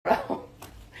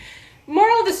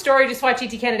story, just watch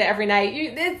ET Canada every night.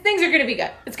 Things are going to be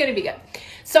good. It's going to be good.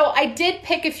 So I did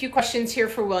pick a few questions here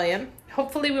for William.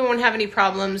 Hopefully we won't have any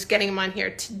problems getting him on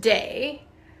here today.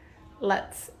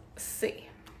 Let's see.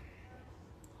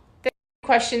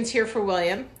 Questions here for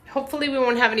William. Hopefully we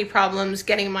won't have any problems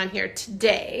getting him on here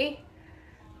today.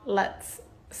 Let's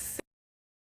see.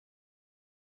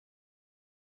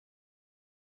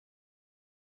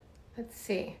 Let's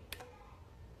see.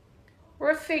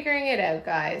 We're figuring it out,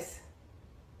 guys.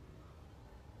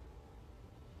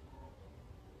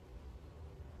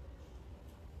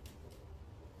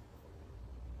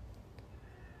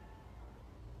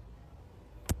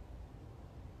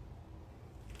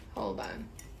 Hold on.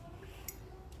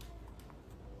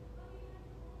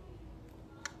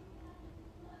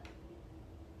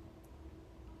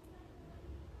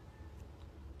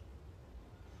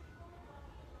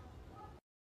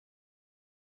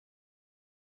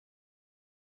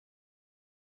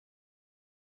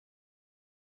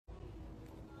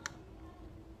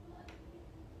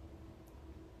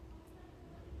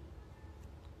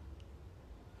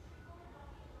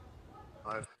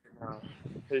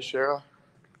 Hey, Cheryl.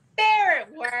 There it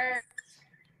worked.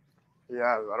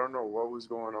 Yeah, I don't know what was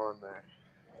going on there.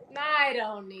 I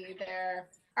don't either.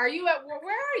 Are you at work?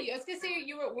 Where are you? I was gonna say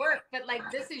you at work, but like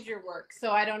this is your work,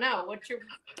 so I don't know. What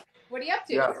are you up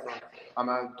to? Yeah, so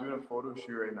I'm doing a photo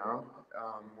shoot right now.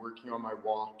 Working on my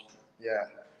walk. Yeah.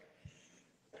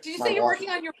 Did you say you're working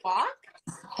on your walk?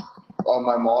 On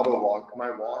my model walk. My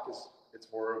walk it's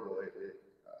horrible lately,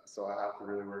 so I have to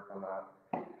really work on that.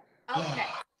 Okay.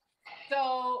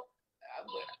 So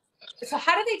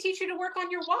how do they teach you to work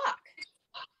on your walk?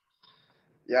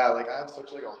 Yeah, like I have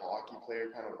such like a hockey player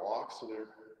kind of walk, so they're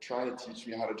trying to teach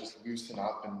me how to just loosen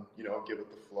up and get with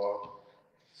the flow.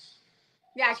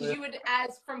 Yeah, because you would,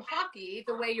 as from hockey,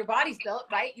 the way your body's built,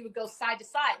 right? You would go side to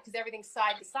side because everything's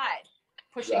side to side,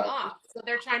 pushing off. So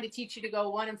they're trying to teach you to go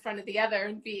one in front of the other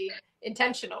and be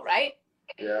intentional, right?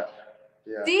 Yeah.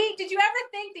 Yeah. See, did you ever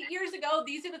think that years ago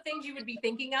these are the things you would be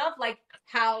thinking of, like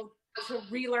how to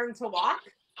relearn to walk?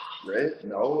 Right?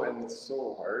 No, and it's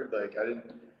so hard. Like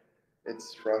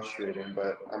it's frustrating,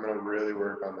 but I'm gonna really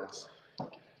work on this.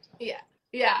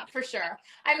 Yeah, for sure.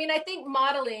 I mean, I think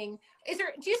modeling,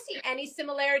 do you see any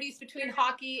similarities between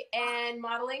hockey and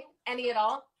modeling? Any at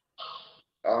all?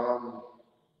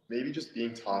 Maybe just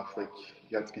being tough. Like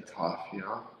you have to be tough,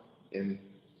 And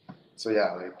so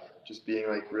yeah, like just being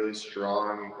like really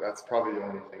strong. That's probably the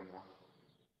only thing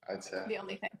though, I'd say. The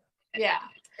only thing. Yeah.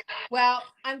 Well,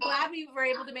 I'm glad we were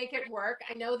able to make it work.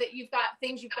 I know that you've got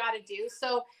things you've got to do.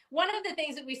 So one of the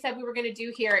things that we said we were going to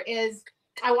do here is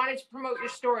I wanted to promote your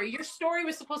story. Your story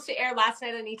was supposed to air last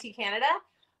night on ET Canada,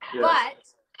 but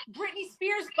Britney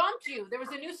Spears bumped you. There was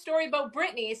a new story about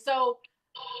Britney. So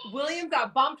William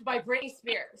got bumped by Britney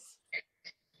Spears.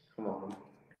 Come on.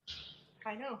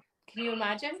 I know. Can you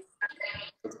imagine?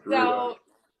 That's brutal.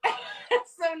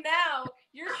 So now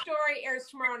your story airs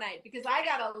tomorrow night because I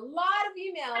got a lot of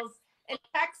emails and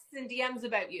texts and DMs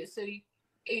about you. So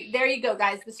there you go,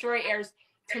 guys. The story airs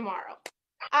tomorrow.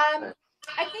 I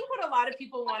think what a lot of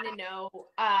people want to know,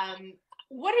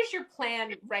 what is your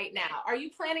plan right now? Are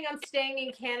you planning on staying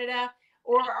in Canada,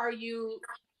 or are you,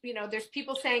 there's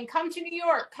people saying, come to New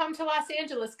York, come to Los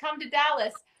Angeles, come to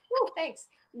Dallas. Oh, thanks.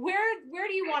 Where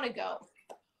do you want to go?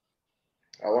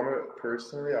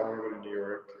 Personally, I want to go to New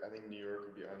York. I think New York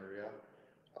would be unreal.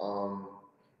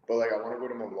 But like, I want to go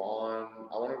to Milan.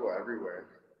 I want to go everywhere.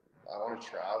 I want to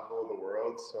travel the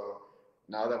world. So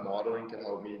now that modeling can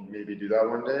help me maybe do that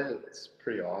one day, it's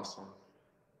pretty awesome.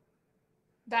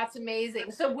 That's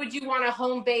amazing. So would you want a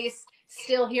home base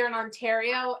still here in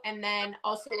Ontario and then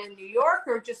also in New York,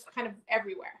 or just kind of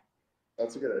everywhere?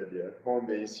 That's a good idea. Home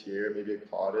base here, maybe a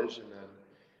cottage, and then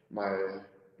my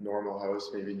normal house,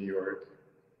 maybe New York.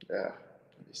 Yeah,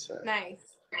 that'd be sad.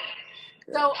 Nice.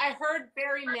 Yeah. So I heard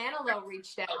Barry Manilow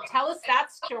reached out. Tell us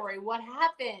that story. What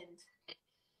happened?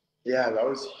 Yeah, that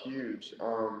was huge.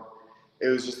 It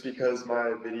was just because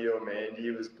my video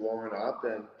Mandy was blowing up,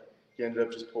 and he ended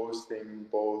up just posting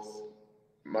both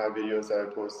my videos that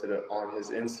I posted on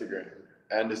his Instagram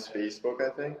and his Facebook,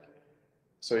 I think.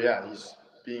 So yeah, he's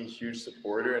being a huge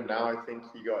supporter, and now I think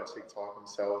he got TikTok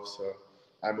himself, so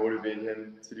I motivated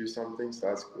him to do something, so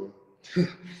that's cool.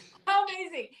 How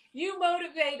amazing. You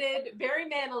motivated Barry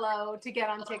Manilow to get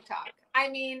on TikTok. I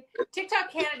mean,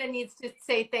 TikTok Canada needs to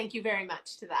say thank you very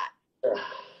much to that.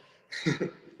 Yeah.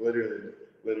 Literally.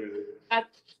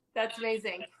 That's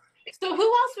amazing. So who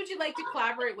else would you like to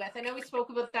collaborate with? I know we spoke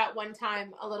about that one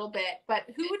time a little bit, but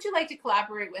who would you like to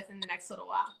collaborate with in the next little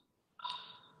while?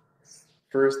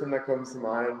 First thing that comes to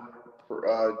mind,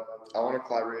 I want to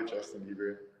collaborate with Justin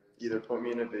Bieber. either put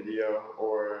me in a video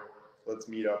or let's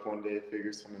meet up one day,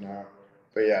 figure something out.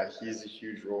 But yeah, he's a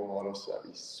huge role model, so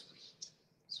that'd be sweet.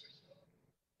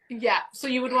 Sweet. Yeah. So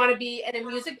you would want to be in a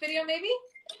music video, maybe?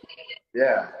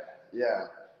 Yeah, yeah.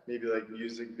 Maybe like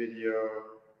music video,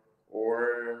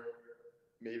 or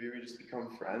maybe we just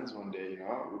become friends one day, you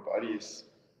know? We're buddies.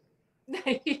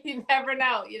 You never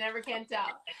know. You never can tell.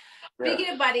 Yeah.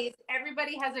 Speaking of buddies,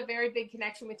 everybody has a very big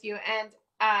connection with you, and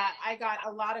I got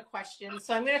a lot of questions.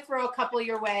 So I'm going to throw a couple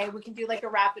your way. We can do like a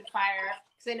rapid fire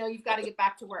because I know you've got to get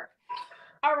back to work.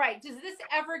 All right. Does this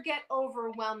ever get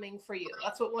overwhelming for you?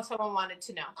 That's what someone wanted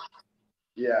to know.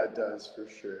 Yeah, it does for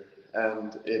sure.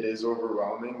 And it is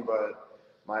overwhelming, but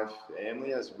my family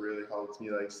has really helped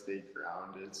me like stay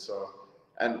grounded. So,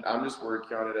 and I'm just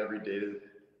working on it every day to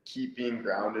keep being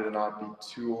grounded and not be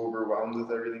too overwhelmed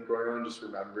with everything going on. Just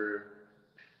remember,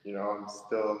 you know, I'm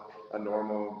still a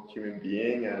normal human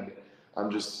being, and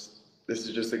this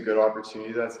is just a good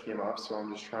opportunity that's came up. So I'm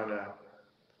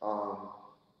um,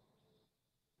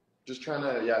 just trying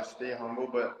to, yeah, stay humble,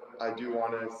 but I do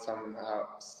want to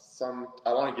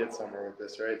I want to get somewhere with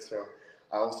this, right? So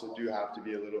I also do have to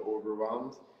be a little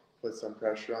overwhelmed, put some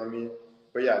pressure on me,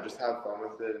 but yeah, just have fun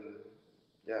with it, and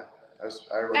yeah, I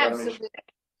gotta make sure.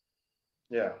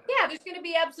 Yeah. Yeah, there's going to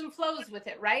be ebbs and flows with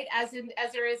it, right? As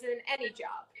there is in any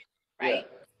job, right?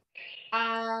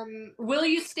 Yeah. Will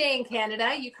you stay in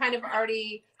Canada? You kind of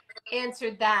already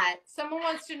answered that. Someone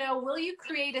wants to know, will you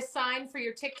create a sign for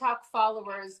your TikTok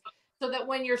followers so that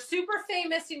when you're super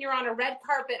famous and you're on a red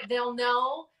carpet, they'll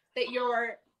know that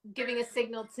you're giving a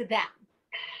signal to them?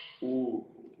 Ooh,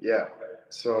 yeah.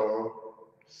 So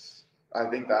I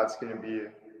think that's going to be,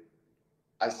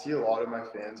 I see a lot of my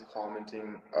fans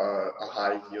commenting a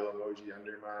high heel emoji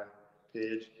under my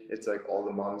page. It's like all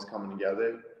the moms coming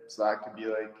together. So that could be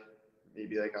like,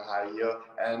 maybe like a high heel.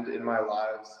 And in my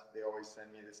lives, they always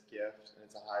send me this gift, and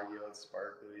it's a high heel, it's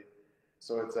sparkly.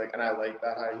 So it's like, and I like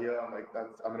that high heel. I'm like,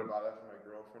 I'm gonna buy that for my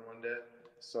girlfriend one day.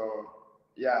 So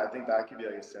yeah, I think that could be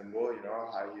like a symbol, you know,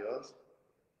 high heels.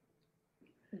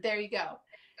 There you go.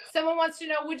 Someone wants to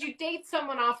know, would you date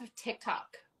someone off of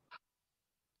TikTok?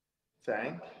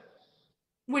 Thank.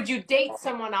 Would you date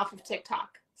someone off of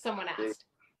TikTok? Someone asked.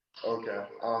 Okay.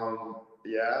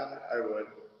 Yeah, I would.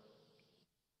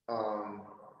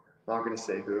 Not gonna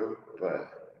say who,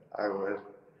 but I would.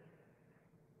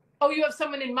 Oh, you have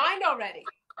someone in mind already?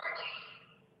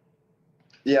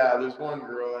 Yeah, there's one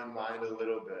girl in mind a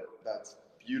little bit that's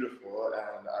beautiful,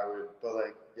 and I would, but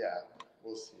like, yeah,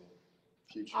 we'll see.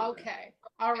 Future. Okay.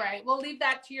 All right. We'll leave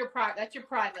that to that's your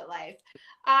private life.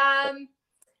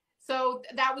 So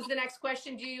that was the next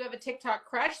question. Do you have a TikTok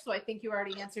crush? So I think you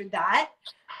already answered that.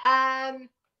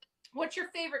 What's your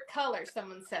favorite color?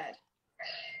 Someone said.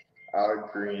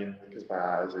 Green, because my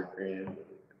eyes are green.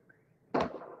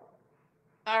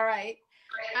 All right.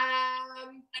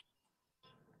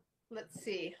 Let's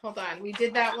see. Hold on. We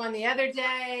did that one the other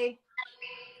day.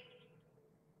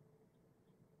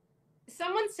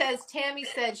 Someone says, Tammy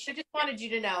said, she just wanted you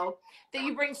to know that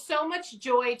you bring so much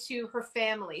joy to her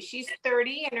family. She's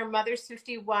 30 and her mother's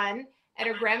 51 and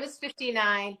her grandma's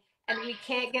 59, and we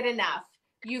can't get enough.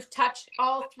 You've touched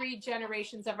all 3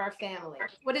 generations of our family.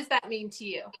 What does that mean to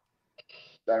you?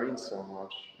 That means so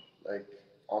much. Like,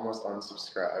 almost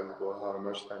unsubscribable how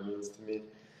much that means to me.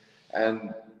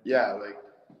 And yeah, like,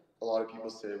 a lot of people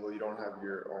say, well, you don't have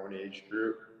your own age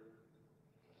group.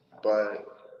 But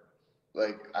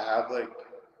like, I have like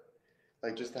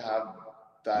just to have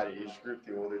that age group,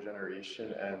 the older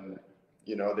generation, and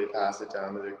you know, they pass it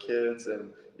down to their kids, and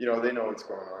you know, they know what's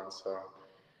going on. So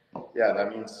yeah, that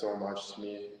means so much to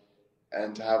me.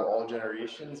 And to have all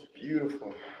generations,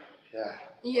 beautiful. Yeah.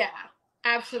 Yeah,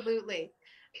 absolutely.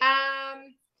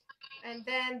 And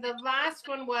then the last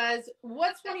one was,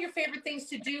 what's one of your favorite things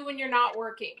to do when you're not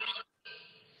working?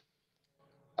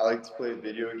 I like to play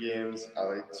video games. I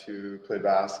like to play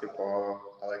basketball.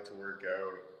 I like to work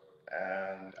out,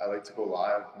 and I like to go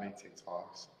live and make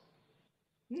TikToks.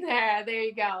 There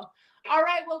you go. All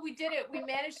right, well, we did it. We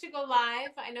managed to go live.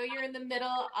 I know you're in the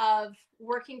middle of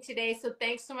working today, so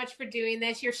thanks so much for doing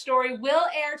this. Your story will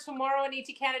air tomorrow on ET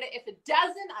Canada. If it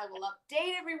doesn't, I will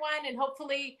update everyone, and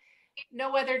hopefully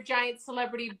no other giant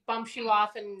celebrity bumps you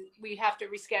off and we have to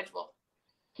reschedule.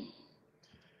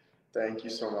 Thank you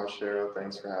so much, Cheryl.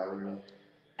 Thanks for having me.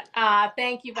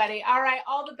 Thank you, buddy. All right,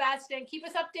 all the best, and keep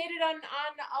us updated on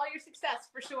all your success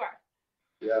for sure.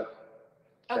 Yep.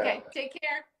 Okay, take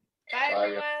care. Bye,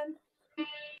 everyone.